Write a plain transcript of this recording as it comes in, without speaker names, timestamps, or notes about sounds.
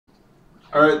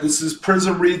All right, this is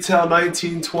Prizm Retail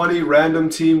 1920, random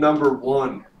team number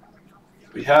 1.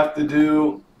 We have to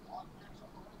do,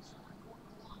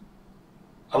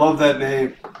 I love that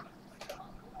name,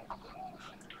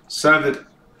 7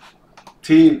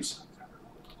 teams.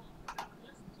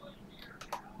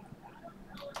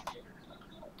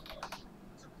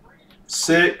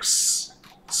 Six,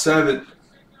 7.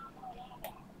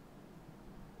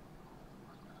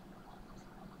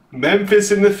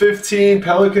 Memphis in the 15,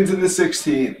 Pelicans in the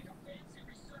 16.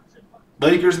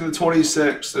 Lakers in the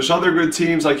 26. There's other good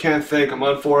teams I can't think. I'm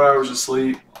on 4 hours of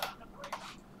sleep.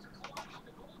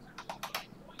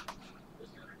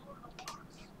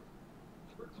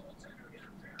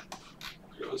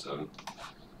 Go 7.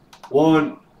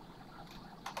 1,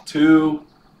 2,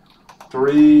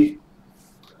 3,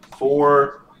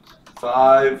 4,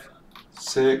 5,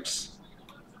 6,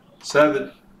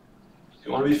 7.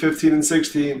 You want to be 15 and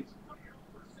 16.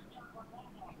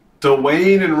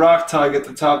 Dwayne and Rocktie get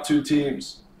the top 2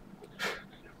 teams.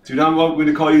 Do you not want me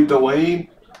to call you Dwayne?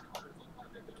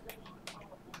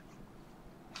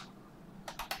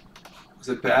 Is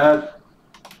it bad?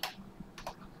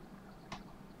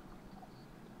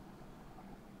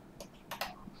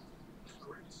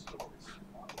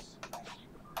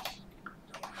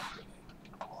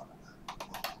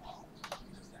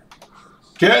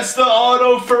 Guess the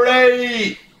auto for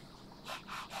 8.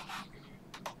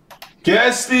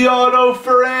 Guess the auto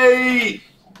for 8.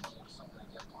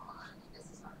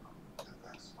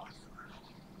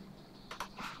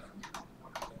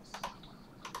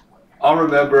 I'll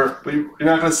remember, but you're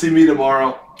not going to see me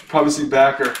tomorrow. You'll probably see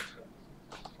Backer.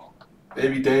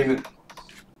 Maybe Damon.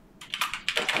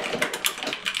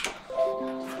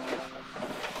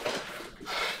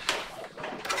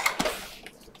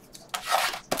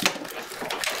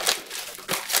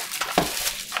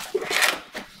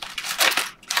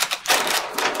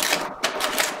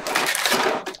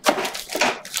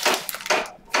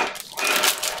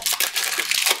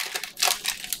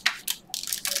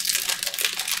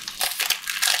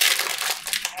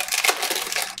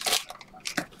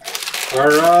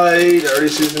 Alright, I already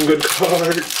see some good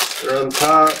cards. They're on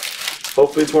top.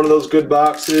 Hopefully it's one of those good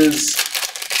boxes.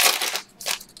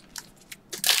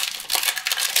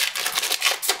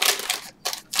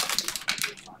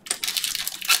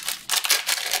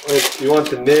 You want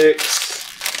the Knicks.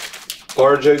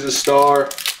 RJ's a star.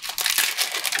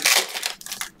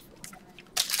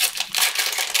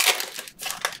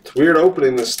 It's weird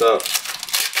opening this stuff.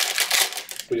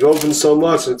 We've opened so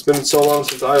much, and it's been so long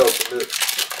since I opened it.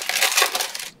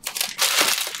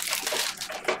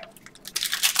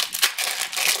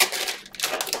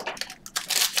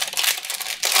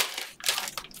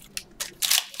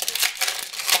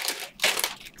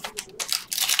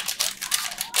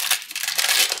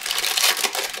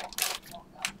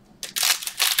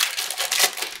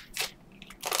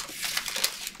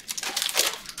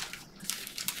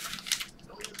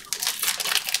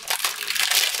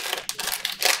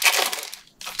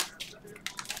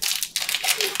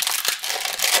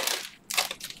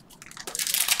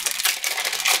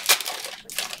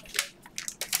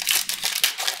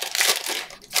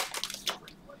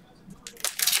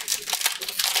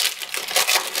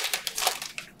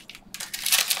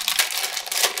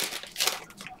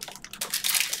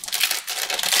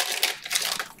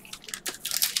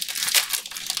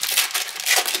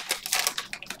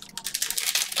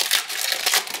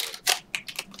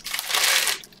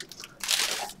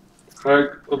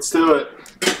 Alright, let's do it.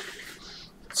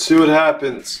 Let's see what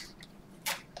happens.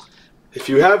 If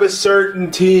you have a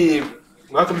certain team,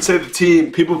 I'm not going to say the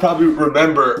team, people probably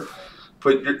remember,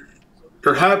 but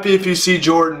you're happy if you see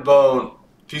Jordan Bone.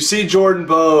 If you see Jordan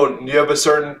Bone and you have a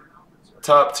certain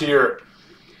top tier.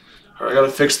 Alright, I got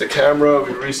to fix the camera.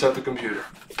 We reset the computer.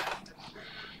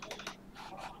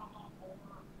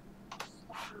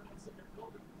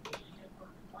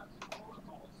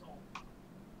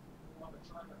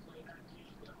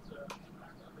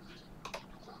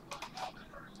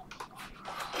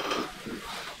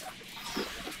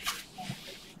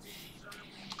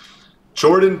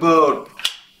 Jordan Bone,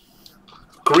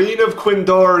 green of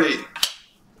Quindari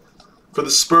for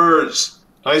the Spurs.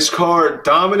 Nice card.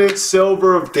 Dominant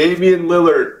silver of Damian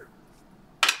Lillard.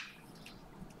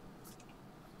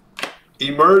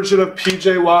 Emergent of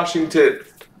PJ Washington.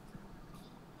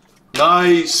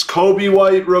 Nice. Kobe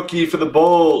White rookie for the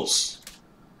Bulls.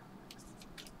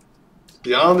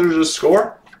 The Islanders just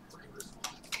score?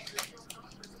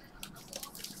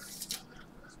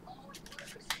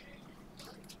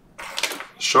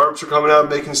 Sharps are coming out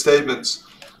making statements.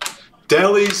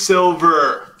 Delhi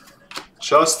silver.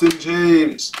 Justin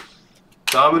James.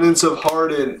 Dominance of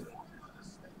Harden.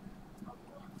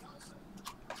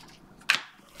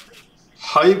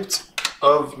 Hyped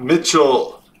of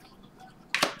Mitchell.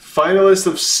 Finalist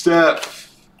of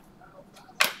Steph.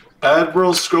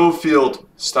 Admiral Schofield.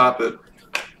 Stop it.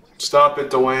 Stop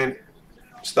it, Dwayne.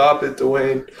 Stop it,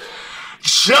 Dwayne.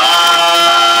 Ja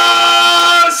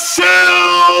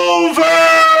Silver!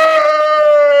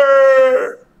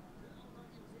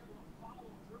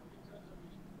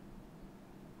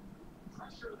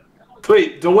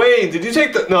 Wait, Dwayne, did you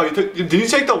take the... No, did you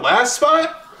take the last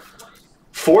spot?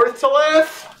 Fourth to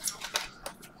last?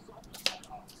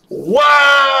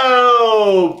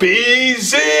 Wow!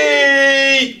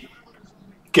 BZ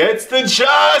gets the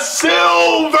Ja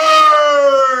Silver!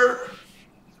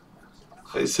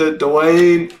 I said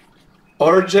Dwayne.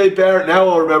 RJ Barrett. Now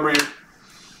I'll remember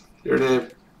your name.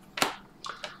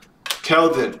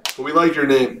 Keldon. But we like your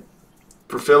name.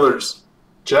 For fillers.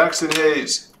 Jackson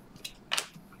Hayes.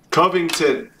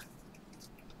 Covington.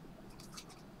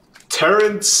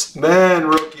 Terrence Mann,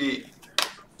 rookie.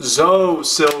 Zoe,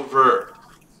 silver.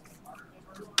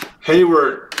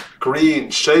 Hayward, green.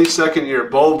 Shea, second year.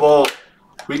 Bol.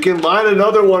 We can line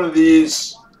another one of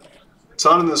these. It's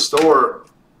not in the store.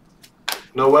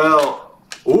 Noel.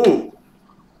 Ooh.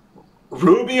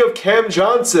 Ruby of Cam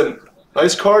Johnson.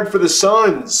 Nice card for the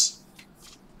Suns.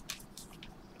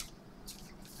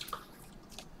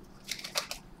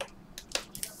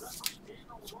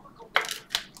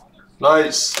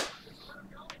 Nice.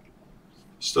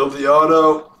 Still the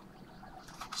auto.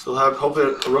 Still have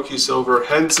hopefully a rookie silver.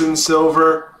 Henson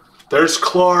silver. There's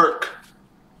Clark.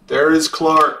 There is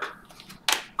Clark.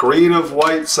 Green of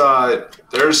Whiteside.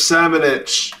 There's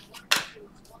Samanich.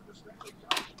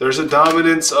 There's a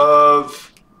dominance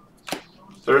of.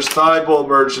 There's Thibault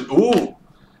Merchant. Ooh.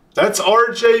 That's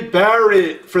RJ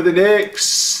Barrett for the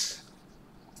Knicks.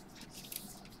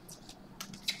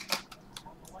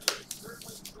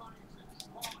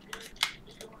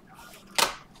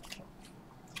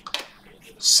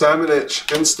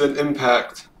 Samanich, instant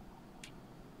impact.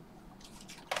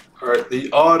 All right,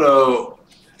 the auto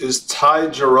is Ty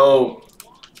Jerome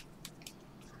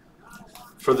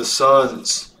for the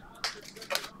Suns.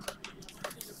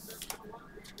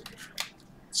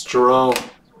 It's Jerome.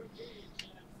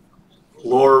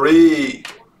 Laurie.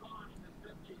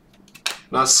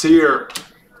 Nasir.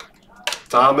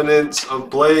 Dominance of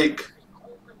Blake.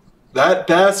 That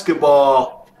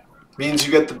basketball means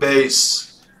you get the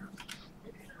base.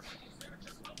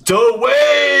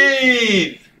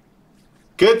 Dwayne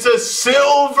gets a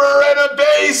silver and a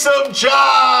base of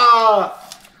Ja.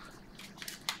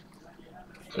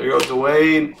 There you go,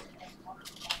 Dwayne.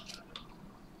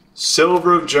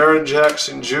 Silver of Jaren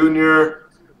Jackson Jr.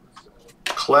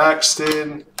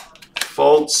 Claxton.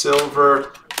 Fultz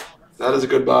silver. That is a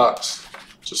good box.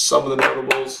 Just some of the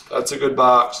notables. That's a good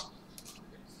box.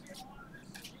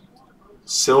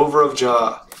 Silver of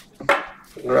Ja.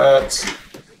 Congrats.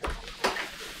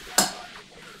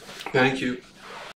 Thank you.